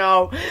head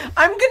no.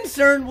 I'm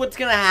concerned what's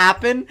gonna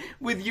happen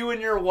with you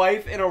and your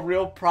wife in a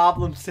real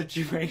problem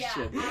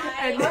situation.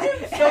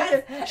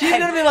 Yeah, She's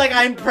gonna be like,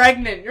 I'm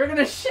pregnant. You're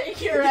gonna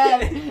shake your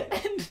head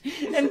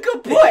and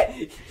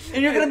kaput.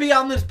 And you're gonna be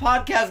on this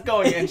podcast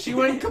going, and she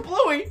went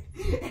kaplooey.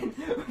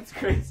 What's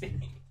crazy?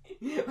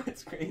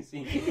 What's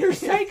crazy? You're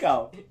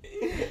psycho.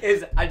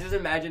 Is I just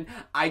imagine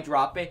I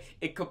drop it,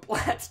 it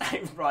kaplats,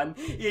 I run,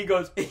 he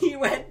goes, he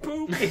went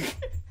pooping.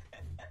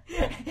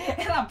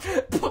 And I'm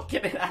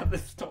booking it out of the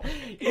store.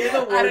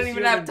 I don't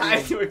even have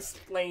time to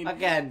explain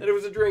again that it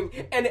was a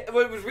drink. And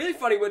what was really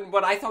funny,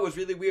 what I thought was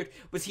really weird,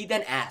 was he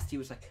then asked, he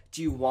was like,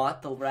 do you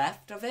want the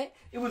rest of it?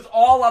 It was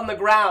all on the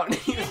ground.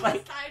 He was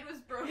like, the side was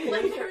broken.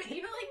 Like,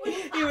 you know, like when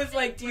he was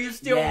like, do you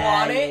still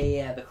want it?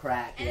 Yeah, the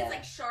crack. And it's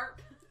like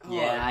sharp.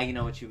 Yeah, I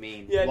know what you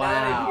mean. Yeah,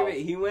 wow.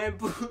 He went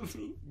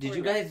pooping. Did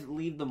you guys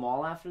leave the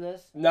mall after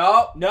this?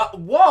 No.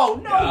 Whoa,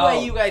 no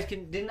way you guys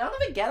can... Did none of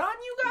it get on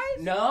you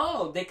guys?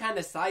 No, they kind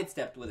of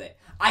sidestepped with it.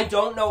 I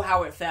don't know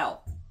how it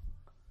fell.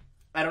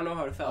 I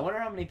wonder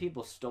how many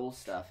people stole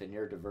stuff in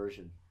your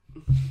diversion.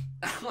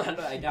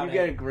 I doubt you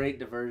get a great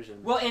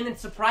diversion. Well, and it's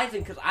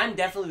surprising because I'm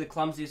definitely the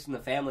clumsiest in the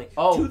family.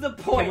 Oh, to the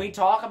point. Can we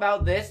talk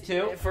about this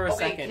too? For a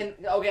second.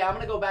 Okay, I'm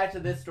going to go back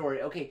to this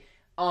story. Okay,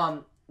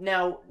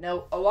 Now,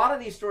 a lot of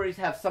these stories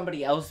have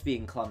somebody else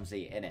being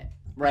clumsy in it,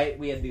 right?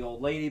 We had the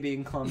old lady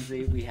being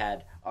clumsy. We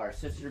had our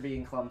sister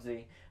being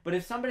clumsy. But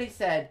if somebody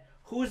said,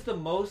 who's the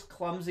most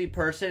clumsy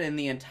person in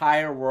the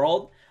entire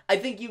world, I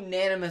think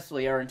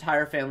unanimously our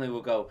entire family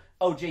will go,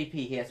 oh, JP,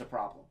 he has a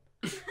problem.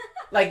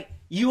 Like,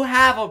 you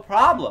have a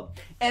problem.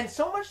 And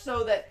so much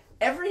so that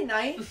every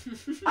night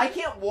I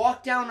can't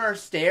walk down our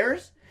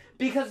stairs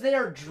because they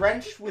are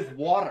drenched with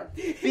water.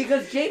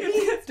 Because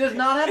JP does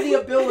not have the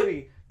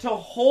ability to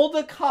hold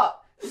a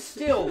cup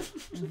still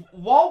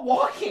while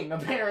walking,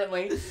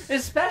 apparently,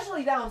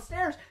 especially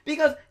downstairs,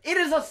 because it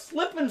is a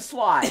slip and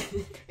slide.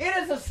 It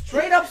is a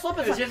straight up slip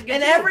and slide.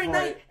 And every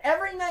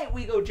night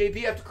we go, JP,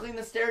 you have to clean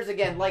the stairs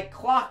again, like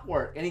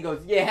clockwork. And he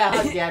goes, yeah,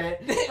 I get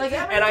it. Like,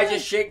 and I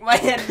just shake my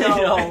head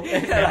no.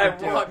 And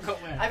I walk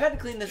away. I've had to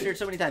clean the stairs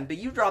so many times, but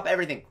you drop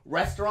everything.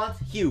 Restaurants,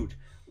 huge.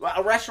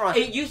 A restaurant.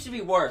 It used to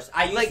be worse.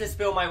 I used to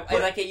spill my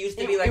like. It used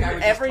to be like I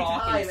would every just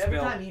talk time. and spill. Every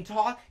time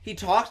he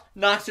talks,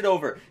 knocks it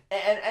over,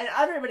 and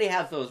everybody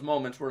has those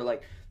moments where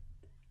like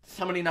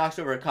somebody knocks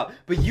over a cup,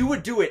 but you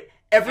would do it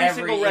every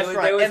single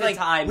restaurant. There was and like a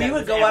time we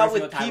would go out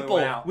with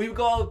people. We would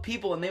go out with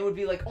people, and they would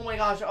be like, "Oh my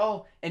gosh,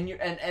 oh," and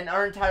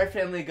our entire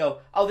family would go,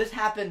 "Oh, this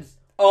happens."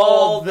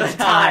 All the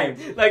time,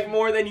 like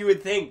more than you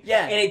would think.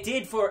 Yeah, and it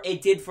did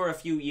for a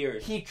few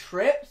years. He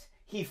trips.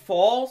 He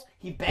falls.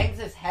 He bangs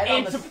his head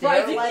on the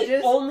stair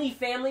ledges. Only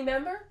family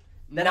member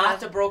not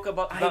to broke a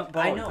bone.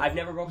 I know. I've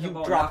never broken a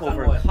bone. You drop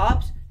over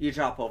cups. You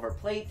drop over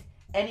plates.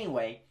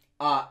 Anyway,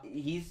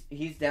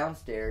 he's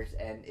downstairs,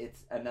 and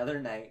it's another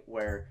night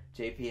where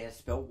JP has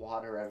spilled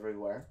water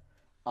everywhere,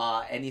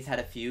 and he's had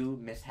a few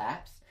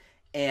mishaps,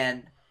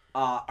 and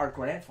our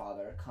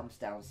grandfather comes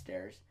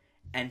downstairs,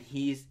 and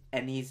he's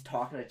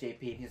talking to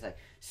JP, and he's like,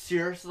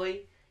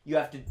 seriously? You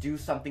have to do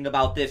something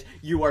about this.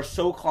 You are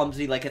so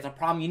clumsy. Like, it's a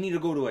problem. You need to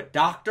go to a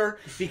doctor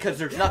because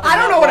there's nothing. I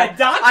don't know what a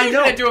doctor's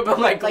going to do about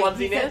my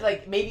clumsiness. He said,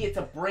 like, maybe it's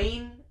a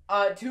brain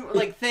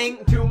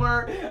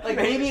tumor. Like,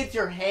 maybe it's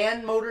your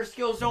hand motor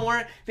skills don't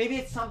work. Maybe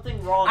it's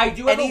something wrong. I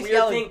do have a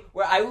weird thing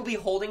where I will be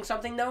holding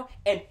something, though,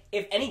 and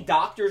if any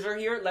doctors are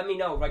here, let me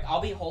know. Like, I'll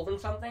be holding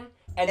something,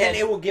 and then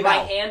it will give my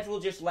out. hands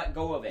will just let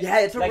go of it. Yeah,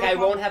 it's a like, real I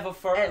problem. won't have a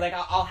fur. Like,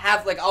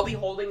 I'll be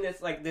holding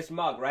this, like, this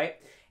mug, right?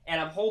 And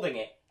I'm holding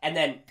it, and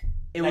then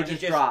it will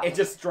just drop. It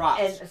just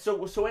drops. And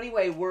so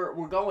anyway,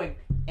 we're going,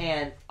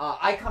 and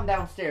I come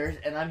downstairs,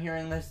 and I'm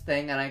hearing this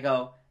thing, and I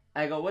go,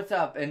 what's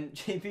up? And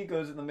JP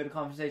goes in the middle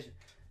conversation,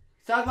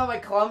 he's talking about my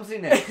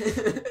clumsiness,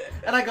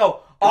 and I go,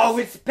 oh,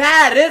 it's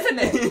bad, isn't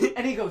it?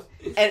 And he goes,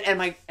 and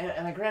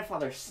my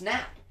grandfather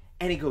snapped,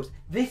 and he goes,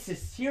 this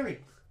is serious.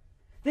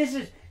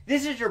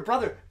 This is your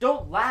brother.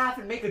 Don't laugh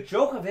and make a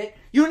joke of it.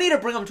 You need to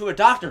bring him to a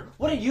doctor.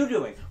 What are you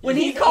doing? When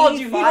he called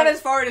you, he went as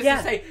far as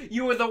to say,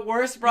 you were the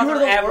worst brother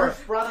ever. You were the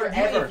worst brother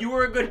ever. If you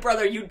were a good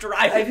brother, you'd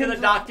drive him to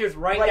the doctors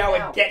right now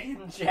and get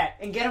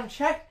him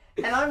checked.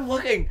 And I'm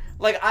looking,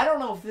 like, I don't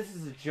know if this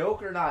is a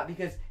joke or not,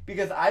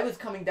 because I was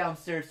coming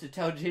downstairs to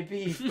tell JP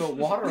he spilled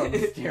water on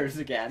the stairs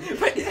again.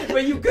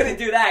 But you couldn't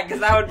do that,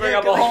 because that would bring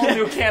up a whole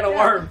new can of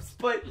worms.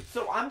 But,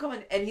 so I'm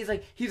coming, and he's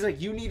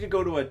like, you need to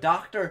go to a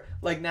doctor.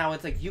 Like, now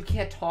it's like, you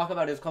can't talk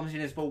about his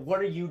clumsiness, but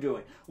what are you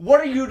doing? What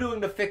are you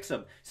doing to fix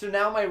him? So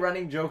now my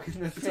running joke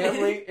in this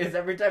family is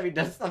every time he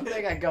does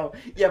something, I go,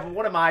 yeah, but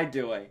what am I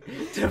doing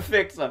to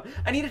fix him?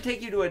 I need to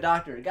take you to a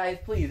doctor. Guys,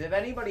 please, if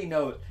anybody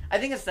knows, I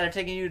think instead of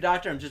taking you to a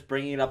doctor, I'm just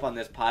bringing it up on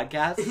this podcast.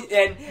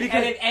 and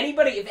if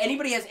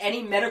anybody has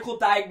any medical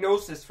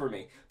diagnosis for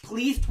me,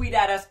 please tweet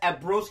at us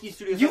at Broski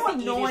Studios. You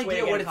have no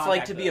idea what it's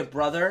like to be a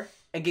brother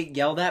and get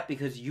yelled at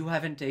because you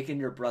haven't taken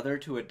your brother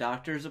to a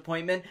doctor's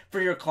appointment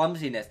for your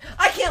clumsiness.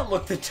 I can't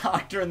look the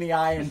doctor in the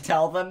eye and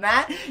tell them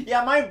that.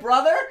 Yeah, my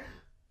brother,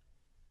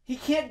 he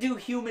can't do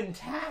human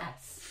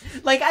tasks.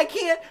 Like, I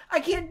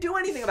can't do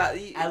anything about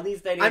it. At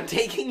least I'm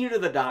taking you to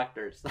the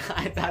doctors.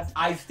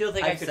 I still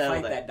think I could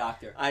fight it. that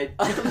doctor.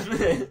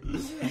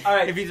 All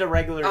right, if he's a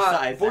regular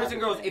size. Boys and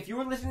girls, if you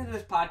are listening to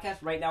this podcast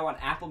right now on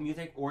Apple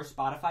Music or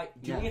Spotify,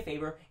 do me a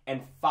favor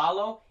and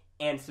follow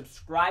and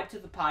subscribe to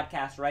the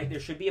podcast, right? There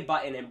should be a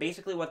button, and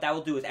basically what that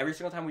will do is every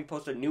single time we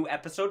post a new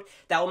episode,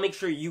 that will make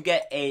sure you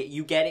get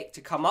it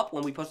to come up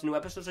when we post a new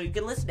episode, so you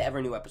can listen to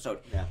every new episode.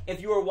 Yeah.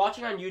 If you are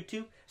watching on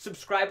YouTube,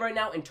 subscribe right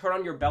now and turn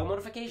on your bell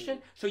notification,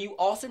 so you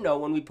also know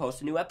when we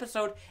post a new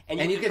episode, and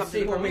you can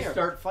see when we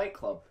start Fight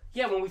Club.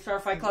 Yeah, when we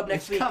start Fight Club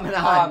next week. Coming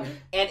on.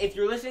 And if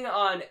you're listening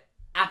on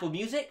Apple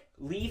Music,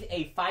 leave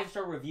a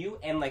 5-star review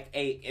and like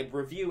a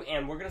review,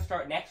 and we're gonna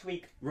start next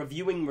week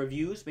reviewing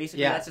reviews.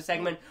 Basically, that's a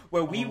segment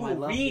where we will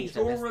read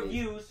your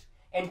reviews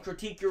and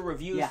critique your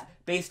reviews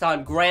based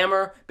on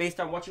grammar,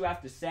 based on what you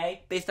have to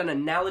say, based on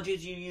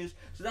analogies you use.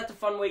 So that's a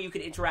fun way you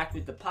can interact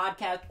with the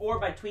podcast, or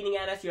by tweeting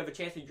at us. You have a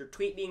chance of your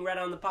tweet being read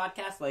on the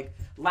podcast, like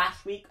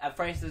last week at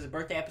Francis'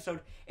 birthday episode.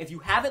 If you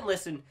haven't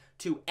listened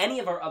to any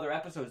of our other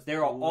episodes,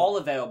 they're all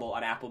available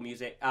on Apple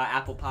Music,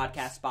 Apple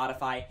Podcasts,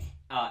 Spotify,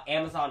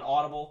 Amazon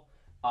Audible,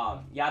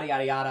 yada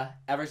yada yada.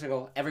 Every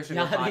single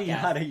podcast.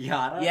 Yada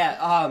yada.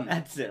 Yeah.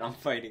 That's it. I'm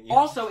fighting you.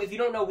 Also, if you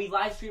don't know, we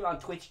live stream on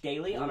Twitch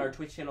daily on our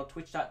Twitch channel,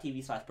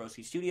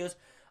 twitch.tv/Broski Studios.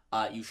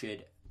 You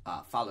should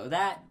follow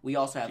that. We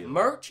also have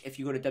merch. If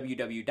you go to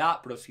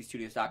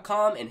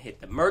www.broskistudios.com and hit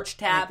the merch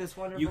tab,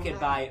 you can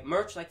buy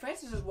merch like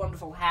Francis'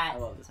 wonderful hat. I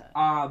love this hat.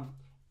 And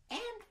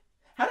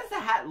how does the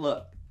hat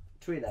look?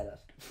 Tweet at us.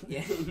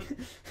 Yeah.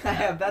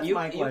 That's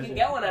my question. You can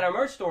get one at our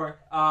merch store.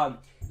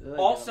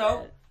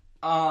 Also,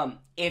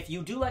 if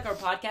you do like our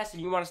podcast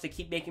and you want us to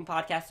keep making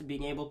podcasts and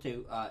being able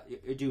to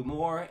do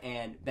more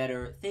and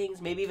better things,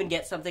 maybe even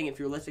get something if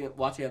you're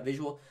watching a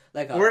visual,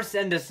 or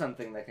send us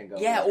something that can go.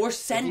 Yeah, or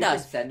send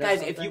us.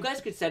 Guys, if you guys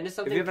could send us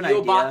something,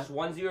 PO Box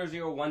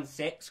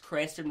 10016,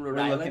 Cranston, Rhode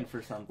Island. We're looking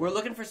for something. We're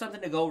looking for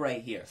something to go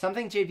right here.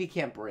 Something JP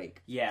can't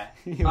break. Yeah.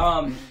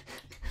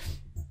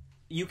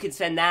 You can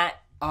send that.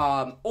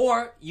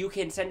 Or you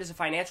can send us a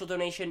financial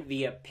donation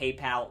via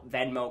PayPal,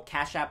 Venmo,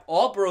 Cash App,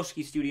 all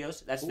Broski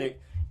Studios. That's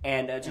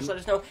and just let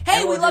us know.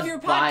 Hey, we love your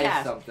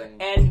podcast,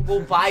 and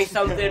we'll buy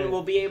something.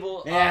 We'll be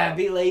able.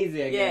 Be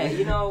lazy. Again.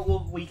 Yeah,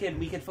 we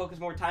can focus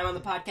more time on the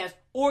podcast.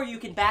 Or you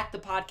can back the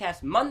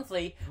podcast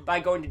monthly by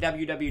going to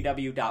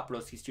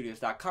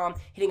www.broskistudios.com,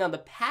 hitting on the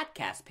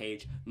podcast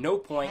page, no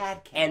point,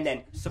 and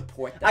then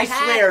support the podcast. I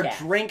swear,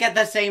 drink at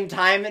the same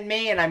time as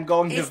me, and I'm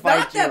going to fight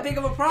you. It's not that big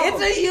of a problem.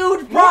 It's a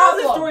huge problem. Moral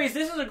of the story is,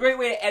 this is a great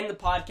way to end the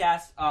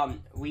podcast.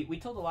 We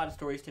told a lot of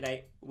stories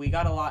today. We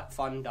got a lot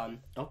fun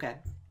done. Okay.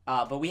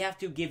 But we have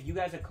to give you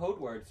guys a code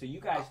word so you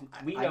guys,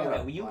 we know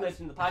that you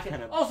listen to the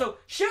podcast. Also,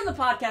 share the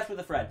podcast with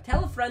a friend.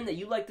 Tell a friend that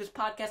you like this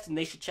podcast and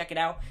they should check it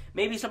out.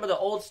 Maybe some of the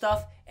old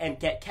stuff and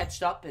get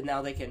catched up, and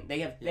now they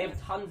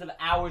have tons of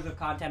hours of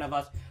content of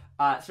us.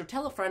 So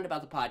tell a friend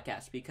about the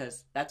podcast,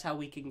 because that's how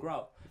we can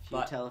grow. If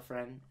you tell a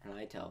friend and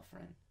I tell a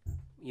friend,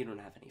 you don't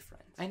have any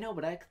friends. I know,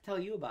 but I can tell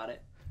you about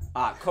it.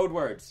 Code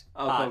words.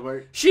 Code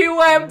word. She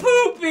went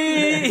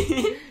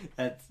poopy.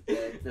 That's a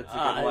good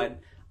one.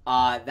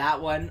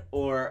 That one,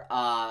 or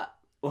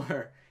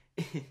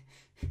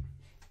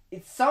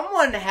it's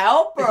someone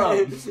help her.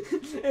 Is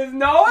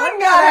no one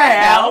gonna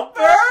help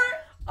her?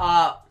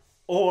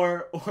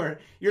 Or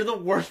you're the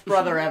worst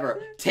brother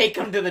ever. Take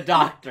him to the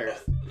doctor.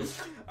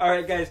 All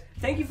right, guys.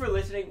 Thank you for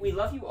listening. We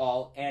love you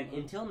all, and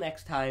until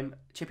next time,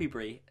 Chippy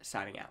Bree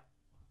signing out.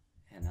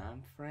 And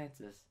I'm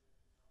Francis.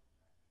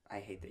 I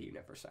hate that you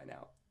never sign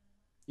out.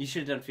 You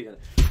should have done feet.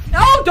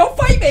 No, don't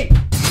fight me.